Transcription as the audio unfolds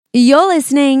You're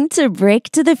listening to Brick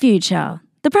to the Future,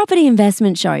 the property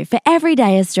investment show for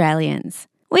everyday Australians.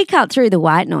 We cut through the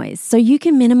white noise so you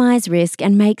can minimise risk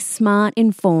and make smart,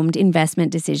 informed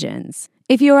investment decisions.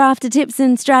 If you're after tips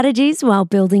and strategies while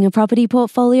building a property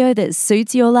portfolio that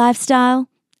suits your lifestyle,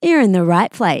 you're in the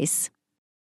right place.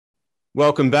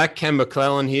 Welcome back. Cam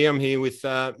McClellan here. I'm here with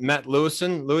Matt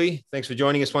Lewison. Louis, thanks for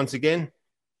joining us once again.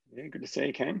 Yeah, good to see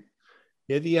you, Cam.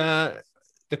 Yeah,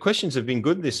 the questions have been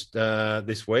good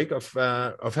this week.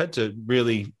 I've had to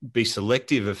really be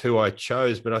selective of who I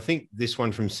chose, but I think this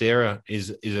one from Sarah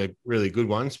is a really good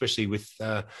one, especially with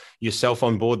yourself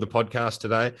on board the podcast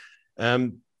today.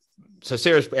 So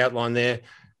Sarah's outlined there.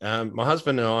 My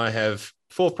husband and I have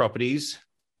 4 properties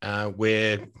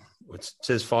where it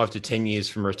says 5 to 10 years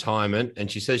from retirement, and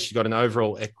she says she's got an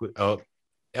overall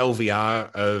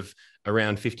LVR of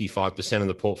around 55% of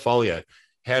the portfolio.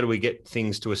 How do we get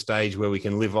things to a stage where we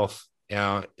can live off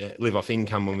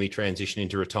income when we transition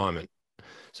into retirement?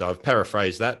 So I've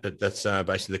paraphrased that, but that's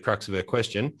basically the crux of her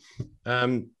question.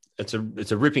 It's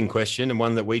a ripping question, and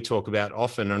one that we talk about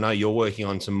often. I know you're working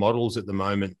on some models at the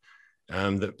moment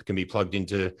that can be plugged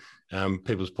into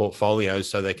people's portfolios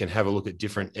so they can have a look at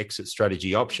different exit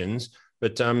strategy options.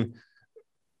 But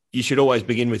you should always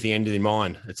begin with the end in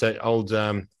mind. It's that old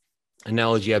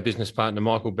analogy our business partner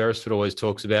Michael Beresford always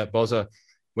talks about, Bozza,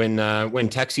 when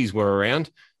taxis were around,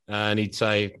 and he'd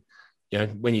say,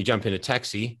 when you jump in a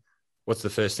taxi, what's the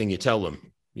first thing you tell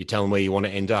them? You tell them where you want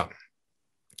to end up.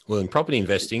 Well, in property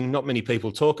investing, not many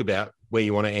people talk about where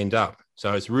you want to end up.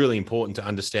 So it's really important to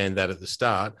understand that at the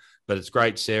start. But it's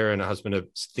great Sarah and her husband are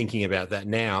thinking about that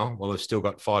now, while they've still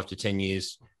got 5 to 10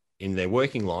 years in their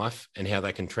working life, and how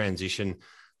they can transition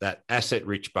that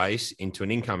asset-rich base into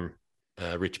an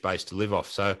income-rich base to live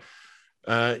off. So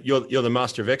you're the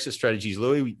master of exit strategies,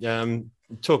 Louis.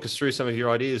 Talk us through some of your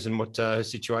ideas and what her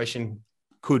situation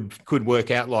could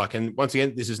work out like. And once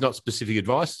again, this is not specific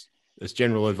advice; it's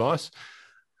general advice.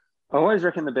 I always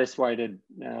reckon the best way to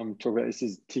talk about this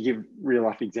is to give real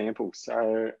life examples.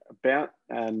 So about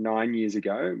 9 years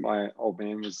ago, my old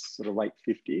man was sort of late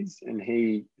 50s, and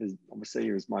he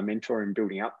was my mentor in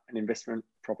building up an investment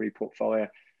property portfolio.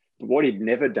 But what he'd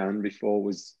never done before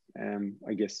was,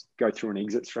 go through an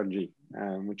exit strategy,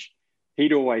 which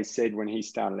he'd always said when he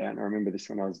started out. And I remember this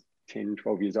when I was 10,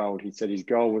 12 years old. He said his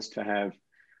goal was to have,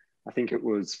 I think it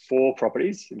was 4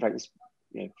 properties. In fact,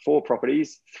 4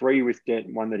 properties, 3 with debt,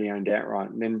 1 that he owned outright.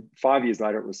 And then 5 years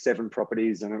later, it was 7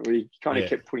 properties, and he kind of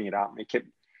kept putting it up. And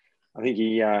I think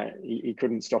he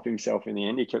couldn't stop himself in the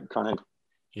end. He kept kind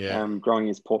of growing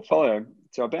his portfolio.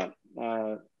 So about,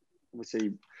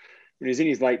 obviously, when he was in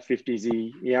his late 50s,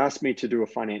 he asked me to do a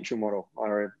financial model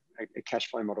or a cash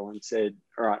flow model, and said,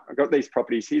 all right, I've got these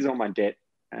properties. Here's all my debt.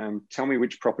 Tell me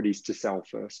which properties to sell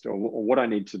first, or what I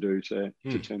need to do to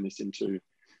turn this into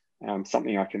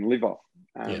something I can live off.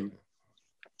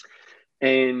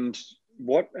 And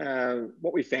what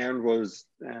we found was,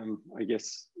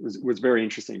 was very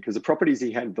interesting, because the properties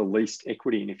he had the least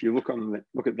equity in, if you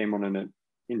look at them on an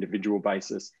individual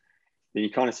basis, then you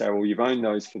kind of say, well, you've owned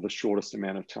those for the shortest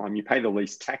amount of time. You pay the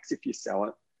least tax if you sell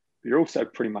it, but you're also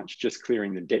pretty much just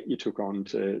clearing the debt you took on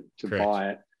to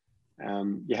buy it.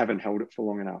 You haven't held it for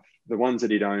long enough. The ones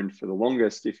that he'd owned for the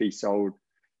longest, if he sold,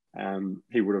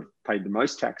 he would have paid the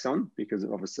most tax on, because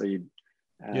obviously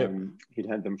he'd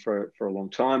had them for a long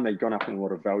time. They'd gone up in a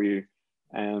lot of value,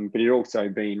 but he'd also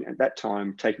been at that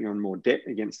time taking on more debt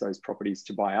against those properties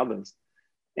to buy others.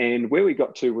 And where we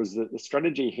got to was that the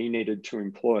strategy he needed to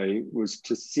employ was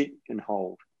to sit and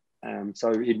hold.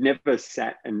 So he'd never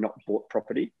sat and not bought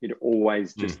property. He'd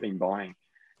always just been buying.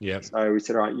 Yeah. So we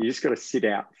said, all right, you just got to sit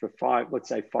out for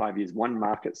 5 years, one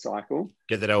market cycle.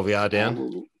 Get that LVR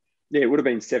down. It would have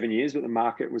been 7 years, but the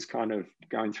market was kind of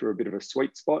going through a bit of a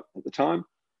sweet spot at the time.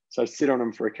 So sit on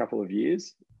them for a couple of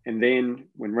years. And then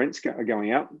when rents are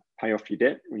going up, pay off your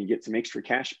debt. When you get some extra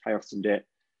cash, pay off some debt.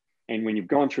 And when you've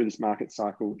gone through this market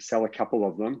cycle, sell a couple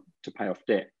of them to pay off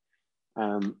debt.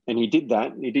 And he did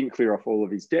that. He didn't clear off all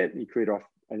of his debt. He cleared off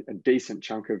a decent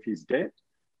chunk of his debt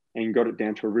and got it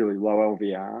down to a really low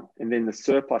LVR. And then the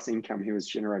surplus income he was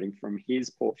generating from his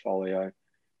portfolio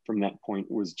from that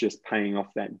point was just paying off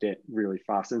that debt really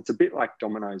fast. And it's a bit like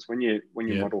dominoes when you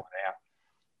model it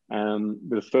out.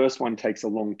 The first one takes a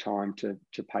long time to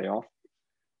pay off.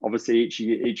 Obviously,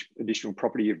 each additional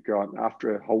property you've got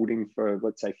after holding for,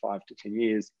 let's say, 5 to 10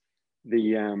 years,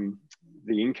 the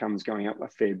income's going up a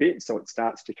fair bit, so it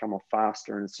starts to come off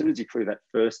faster. And as soon as you clear that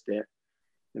first debt,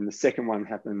 then the second one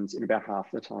happens in about half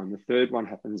the time. The third one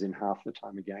happens in half the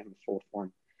time again. The fourth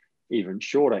one even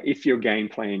shorter, if your game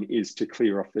plan is to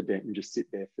clear off the debt and just sit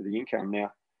there for the income.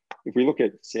 Now, if we look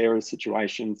at Sarah's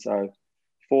situation, so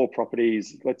 4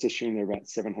 properties, let's assume they're about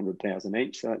 700,000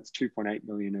 each. So that's 2.8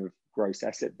 million of gross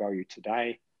asset value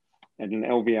today. And an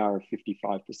LVR of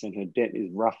 55%, her debt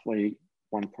is roughly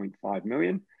 1.5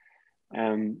 million.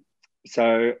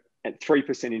 So at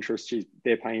 3% interest,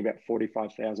 they're paying about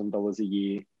 $45,000 a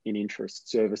year in interest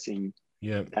servicing.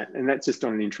 Yeah. And that's just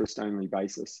on an interest-only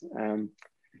basis.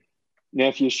 Now,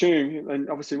 if you assume, and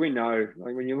obviously we know,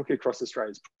 like when you look across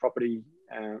Australia's property,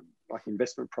 like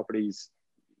investment properties,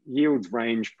 yields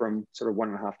range from sort of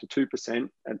 1.5% to 2%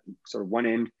 at sort of one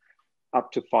end,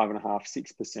 up to 5.5%,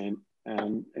 6%.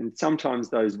 And sometimes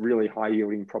those really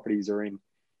high-yielding properties are in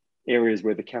areas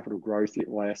where the capital growth is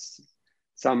less.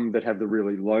 Some that have the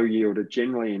really low yield are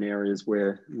generally in areas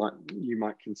where you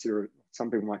might consider it, some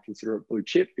people might consider it blue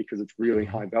chip because it's really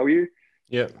high value.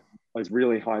 Yeah. Those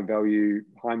really high value,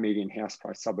 high median house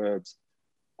price suburbs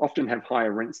often have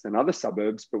higher rents than other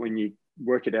suburbs, but when you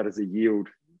work it out as a yield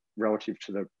relative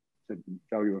to the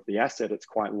value of the asset, it's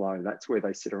quite low. That's where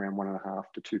they sit around 1.5%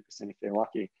 to 2% if they're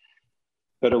lucky.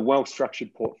 But a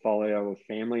well-structured portfolio of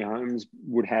family homes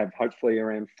would have hopefully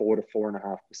around 4 to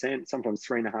 4.5%, sometimes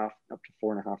 3.5% up to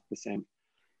 4.5%.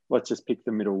 Let's just pick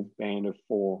the middle band of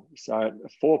 4. So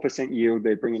a 4% yield,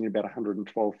 they're bringing in about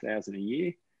 112,000 a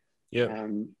year. Yeah.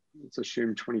 Let's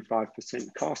assume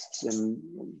 25% costs and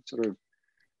sort of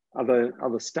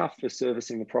other stuff for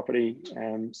servicing the property.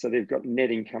 So they've got net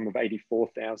income of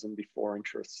 84,000 before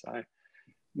interest. So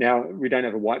now we don't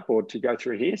have a whiteboard to go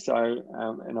through here. So,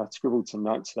 and I scribbled some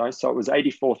notes though. So it was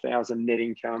 84,000 net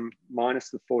income minus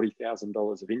the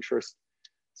 $40,000 of interest.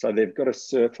 So they've got a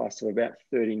surplus of about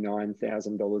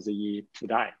 $39,000 a year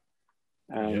today.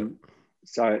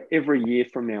 So every year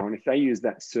from now, and if they use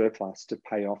that surplus to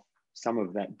pay off some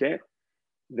of that debt,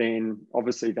 then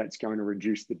obviously that's going to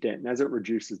reduce the debt. And as it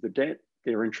reduces the debt,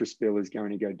 their interest bill is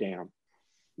going to go down,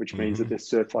 which means that their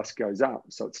surplus goes up.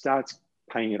 So it starts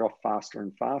paying it off faster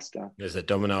and faster. There's that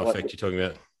domino effect you're talking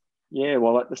about. Yeah,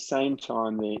 well, at the same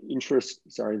time,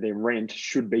 their rent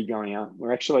should be going up.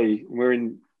 We're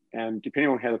in,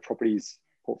 depending on how the property's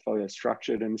portfolio is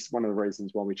structured, and it's one of the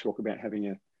reasons why we talk about having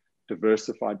a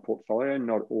diversified portfolio,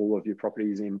 not all of your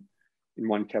properties in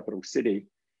one capital city,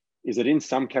 is that in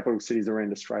some capital cities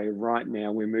around Australia right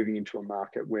now, we're moving into a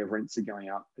market where rents are going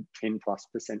up at 10+%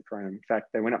 per annum. In fact,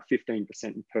 they went up 15%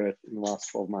 in Perth in the last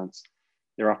 12 months.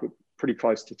 They're up at pretty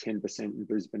close to 10% in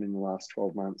Brisbane in the last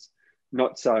 12 months.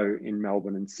 Not so in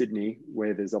Melbourne and Sydney,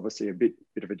 where there's obviously a bit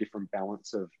of a different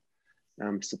balance of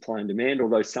supply and demand,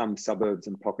 although some suburbs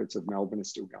and pockets of Melbourne are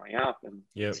still going up, and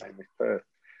same with Perth.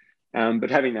 But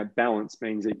having that balance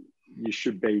means that you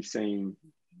should be seeing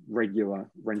regular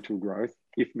rental growth,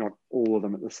 if not all of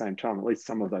them at the same time. At least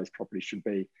some of those properties should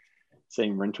be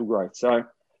seeing rental growth. So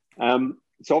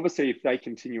obviously if they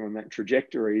continue on that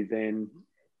trajectory, then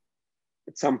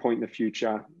at some point in the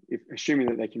future, assuming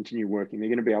that they continue working, they're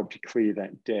going to be able to clear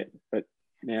that debt. But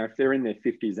now if they're in their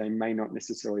 50s, they may not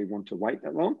necessarily want to wait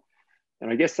that long.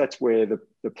 And I guess that's where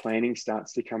the planning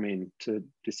starts to come in, to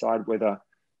decide whether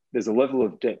there's a level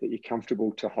of debt that you're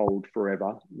comfortable to hold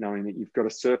forever, knowing that you've got a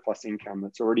surplus income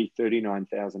that's already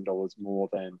 $39,000 more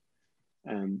than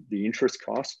the interest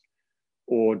cost,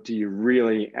 or do you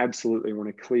really absolutely want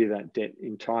to clear that debt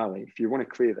entirely? If you want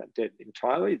to clear that debt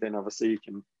entirely, then obviously you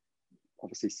can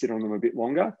sit on them a bit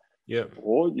longer. Yeah.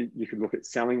 Or you could look at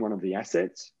selling one of the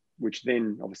assets, which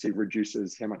then obviously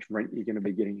reduces how much rent you're going to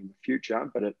be getting in the future,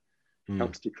 but it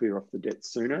helps to clear off the debt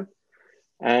sooner.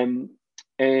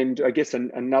 And I guess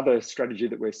another strategy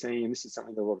that we're seeing, and this is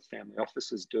something that a lot of family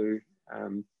offices do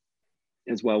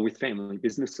as well with family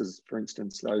businesses, for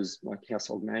instance, those like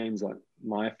household names like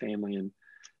Myer Family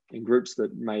and groups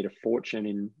that made a fortune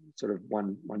in sort of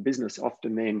one business,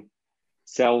 often then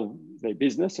sell their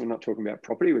business. I'm not talking about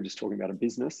property, we're just talking about a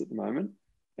business at the moment.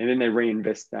 And then they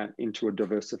reinvest that into a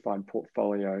diversified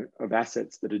portfolio of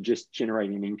assets that are just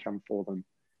generating income for them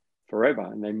forever,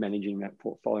 and they're managing that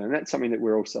portfolio. And that's something that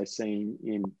we're also seeing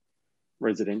in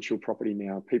residential property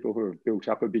now. People who have built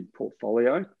up a big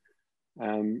portfolio,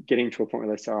 getting to a point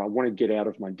where they say, I want to get out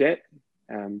of my debt.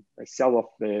 They sell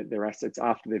off their assets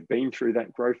after they've been through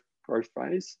that growth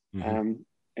phase. And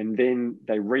then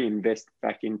they reinvest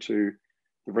back into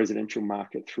the residential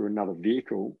market through another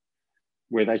vehicle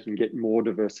where they can get more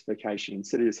diversification.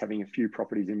 Instead of just having a few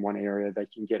properties in one area, they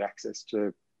can get access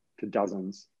to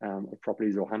dozens of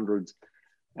properties or hundreds.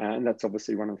 And that's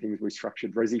obviously one of the things we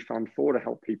structured Resi Fund for, to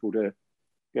help people to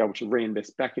be able to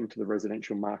reinvest back into the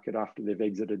residential market after they've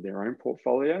exited their own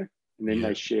portfolio. And then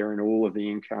they share in all of the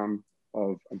income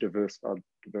of a diversified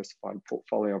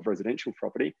portfolio of residential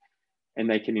property. And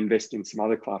they can invest in some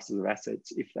other classes of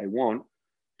assets if they want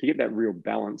to get that real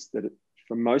balance that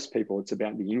for most people, it's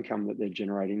about the income that they're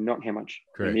generating, not how much.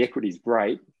 And the equity is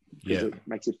great because it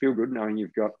makes you feel good knowing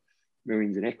you've got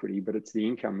millions in equity, but it's the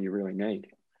income you really need.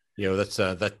 Yeah, well, that's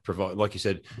that provide, like you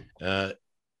said,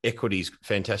 equity is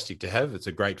fantastic to have. It's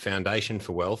a great foundation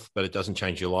for wealth, but it doesn't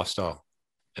change your lifestyle.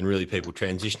 And really, people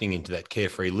transitioning into that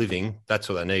carefree living, that's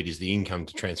what they need, is the income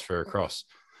to transfer across.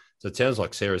 So it sounds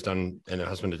like Sarah's done and her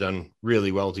husband have done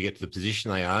really well to get to the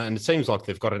position they are. And it seems like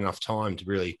they've got enough time to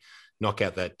really knock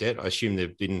out that debt. I assume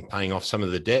they've been paying off some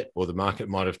of the debt, or the market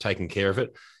might have taken care of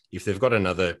it. If they've got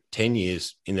another 10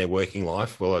 years in their working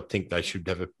life, well, I think they should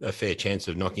have a fair chance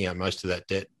of knocking out most of that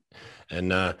debt.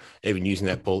 And even using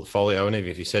that portfolio, and even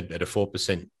if you said at a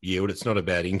 4% yield, it's not a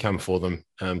bad income for them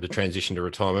to transition to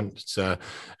retirement.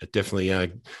 It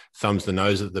definitely thumbs the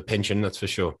nose at the pension, that's for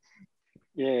sure.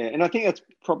 Yeah, and I think that's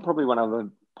probably one other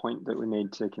point that we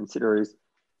need to consider is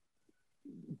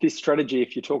this strategy,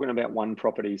 if you're talking about one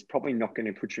property, is probably not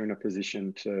going to put you in a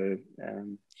position to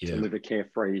live a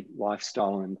carefree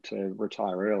lifestyle and to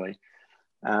retire early.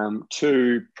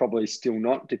 Two, probably still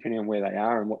not, depending on where they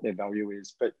are and what their value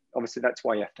is. But obviously, that's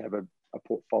why you have to have a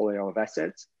portfolio of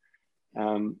assets,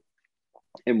 and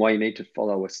why you need to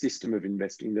follow a system of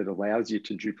investing that allows you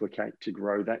to duplicate, to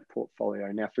grow that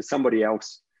portfolio. Now, for somebody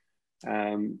else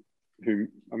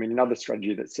another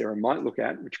strategy that Sarah might look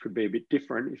at, which could be a bit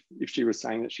different, if she was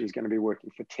saying that she was going to be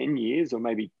working for 10 years or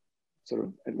maybe sort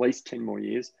of at least 10 more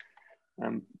years,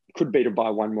 could be to buy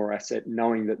one more asset,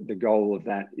 knowing that the goal of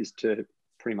that is to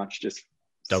pretty much just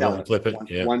double and flip it.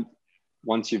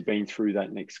 Once you've been through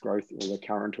that next growth or the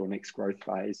current or next growth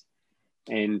phase.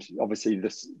 And obviously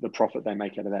the profit they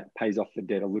make out of that pays off the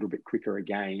debt a little bit quicker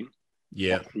again.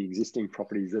 The existing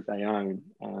properties that they own.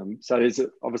 So there's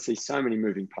obviously so many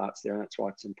moving parts there, and that's why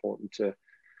it's important to,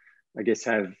 I guess,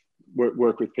 have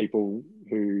work with people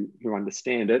who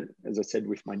understand it. As I said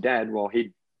with my dad, while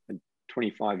he had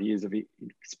 25 years of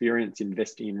experience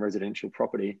investing in residential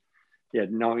property, he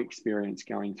had no experience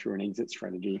going through an exit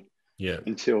strategy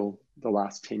until the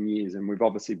last 10 years. And we've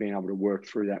obviously been able to work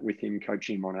through that with him, coach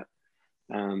him on it.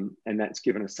 And that's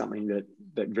given us something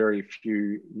that very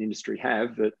few in the industry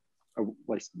have, that at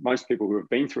least most people who have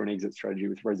been through an exit strategy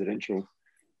with residential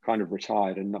kind of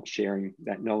retired and not sharing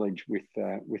that knowledge with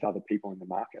other people in the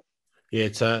market. Yeah,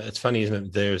 it's funny, isn't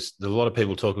it? There's a lot of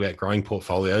people talk about growing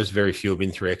portfolios. Very few have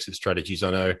been through exit strategies.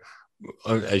 I know,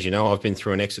 as you know, I've been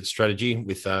through an exit strategy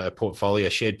with a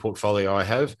shared portfolio I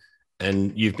have,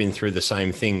 and you've been through the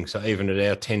same thing. So even at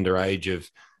our tender age of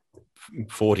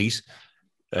 40s,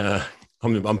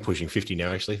 I'm pushing 50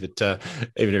 now, actually, but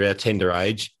even at our tender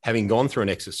age, having gone through an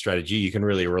exit strategy, you can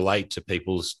really relate to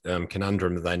people's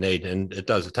conundrum that they need. And it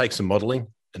takes some modeling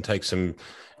and takes some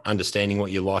understanding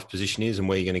what your life position is and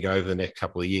where you're going to go over the next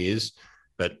couple of years.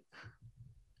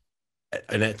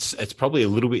 And it's probably a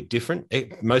little bit different.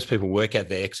 Most people work out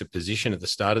their exit position at the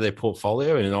start of their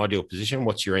portfolio in an ideal position.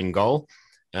 What's your end goal?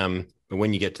 But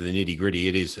when you get to the nitty gritty,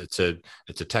 it's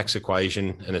a tax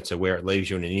equation, and it's where it leaves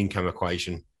you in an income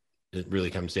equation. It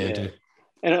really comes down to.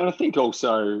 And I think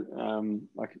also,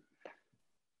 like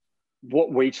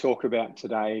what we talk about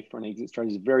today for an exit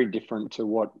strategy is very different to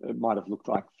what it might have looked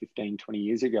like 15, 20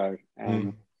 years ago.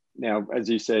 Now, as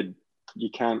you said, you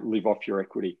can't live off your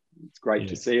equity. It's great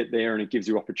to see it there, and it gives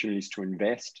you opportunities to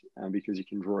invest because you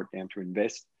can draw it down to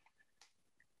invest.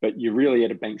 But you're really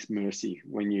at a bank's mercy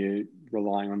when you're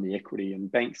relying on the equity,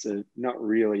 and banks are not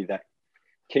really that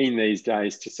keen these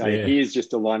days to say, here's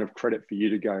just a line of credit for you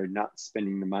to go nuts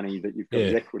spending the money that you've got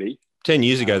as equity. 10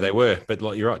 years ago they were, but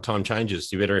like you're right, time changes.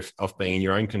 You're better off being in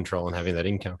your own control and having that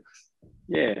income.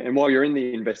 Yeah, and while you're in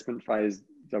the investment phase,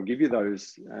 they'll give you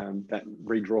those that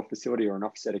redraw facility or an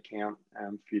offset account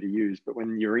for you to use. But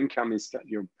when your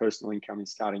personal income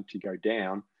is starting to go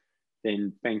down,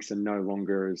 then banks are no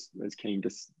longer as keen to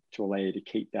allow you to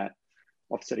keep that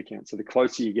offset account. So the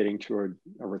closer you're getting to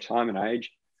a retirement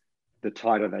age, the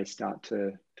tighter they start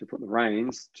to put the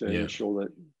reins to ensure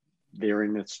that they're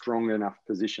in a strong enough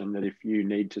position that if you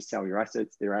need to sell your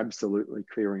assets, they're absolutely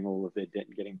clearing all of their debt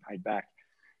and getting paid back.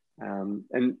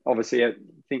 And obviously, I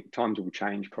think times will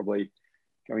change probably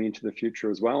going into the future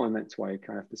as well. And that's why you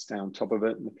kind of have to stay on top of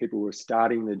it. And the people who are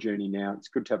starting the journey now, it's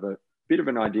good to have a bit of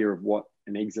an idea of what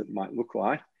an exit might look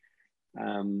like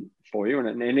for you.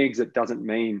 And an exit doesn't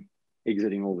mean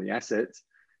exiting all the assets.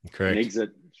 Correct. An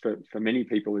exit for many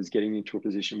people is getting into a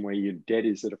position where your debt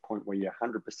is at a point where you're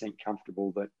 100%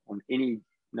 comfortable that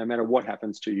no matter what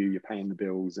happens to you, you're paying the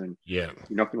bills and you're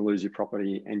not going to lose your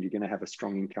property, and you're going to have a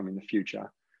strong income in the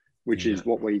future, which is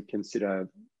what we consider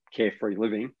carefree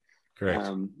living. Correct.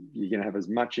 You're going to have as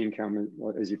much income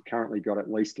as you've currently got,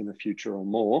 at least in the future or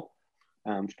more.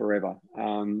 forever.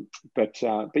 But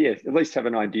yeah, at least have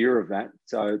an idea of that.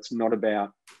 So it's not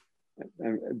about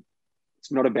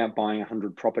buying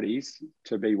 100 properties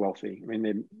to be wealthy. I mean,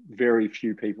 there are very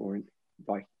few people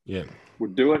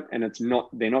would do it, and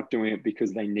they're not doing it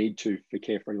because they need to for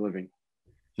carefree living.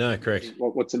 No, correct.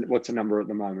 What's a number at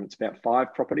the moment? It's about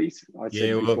 5 properties. I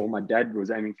said before my dad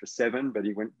was aiming for 7, but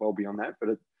he went well beyond that.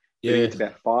 But it's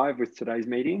about 5 with today's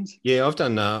medians. Yeah, I've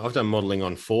done modelling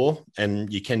on 4,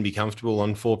 and you can be comfortable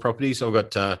on 4 properties. I've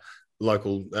got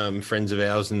local friends of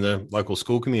ours in the local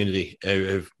school community who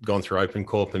have gone through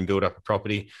OpenCorp and built up a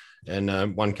property,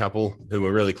 and one couple who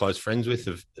we're really close friends with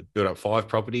have built up 5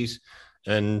 properties.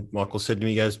 And Michael said to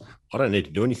me, he goes, I don't need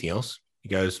to do anything else. He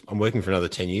goes, I'm working for another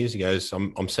 10 years. He goes,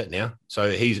 I'm set now.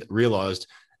 So he's realised,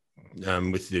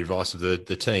 with the advice of the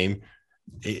team,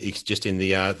 it's just in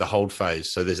the hold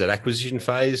phase. So there's that acquisition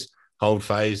phase, hold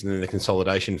phase, and then the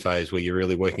consolidation phase where you're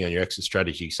really working on your exit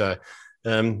strategy. So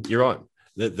you're right.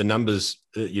 The numbers,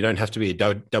 you don't have to be a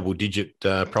double-digit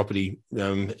property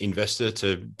investor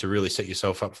to really set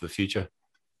yourself up for the future.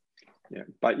 Yeah,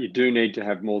 but you do need to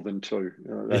have more than 2.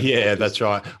 That's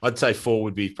right. I'd say 4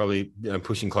 would be probably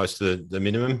pushing close to the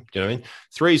minimum. You know what I mean?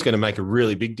 3 is going to make a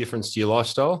really big difference to your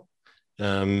lifestyle,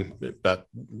 but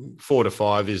 4 to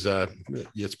 5 is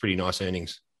it's pretty nice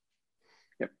earnings.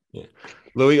 Yep. Yeah.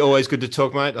 Louis, always good to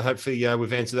talk, mate. Hopefully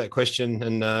we've answered that question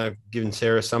and given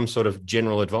Sarah some sort of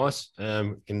general advice,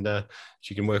 and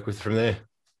she can work with from there.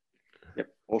 Yep.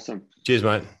 Awesome. Cheers,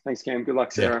 mate. Thanks, Cam. Good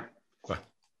luck, Sarah. Bye.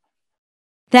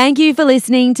 Thank you for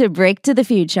listening to Brick to the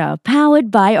Future,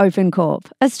 powered by OpenCorp,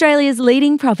 Australia's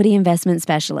leading property investment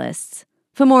specialists.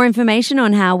 For more information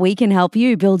on how we can help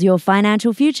you build your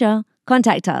financial future,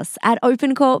 contact us at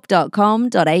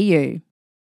opencorp.com.au.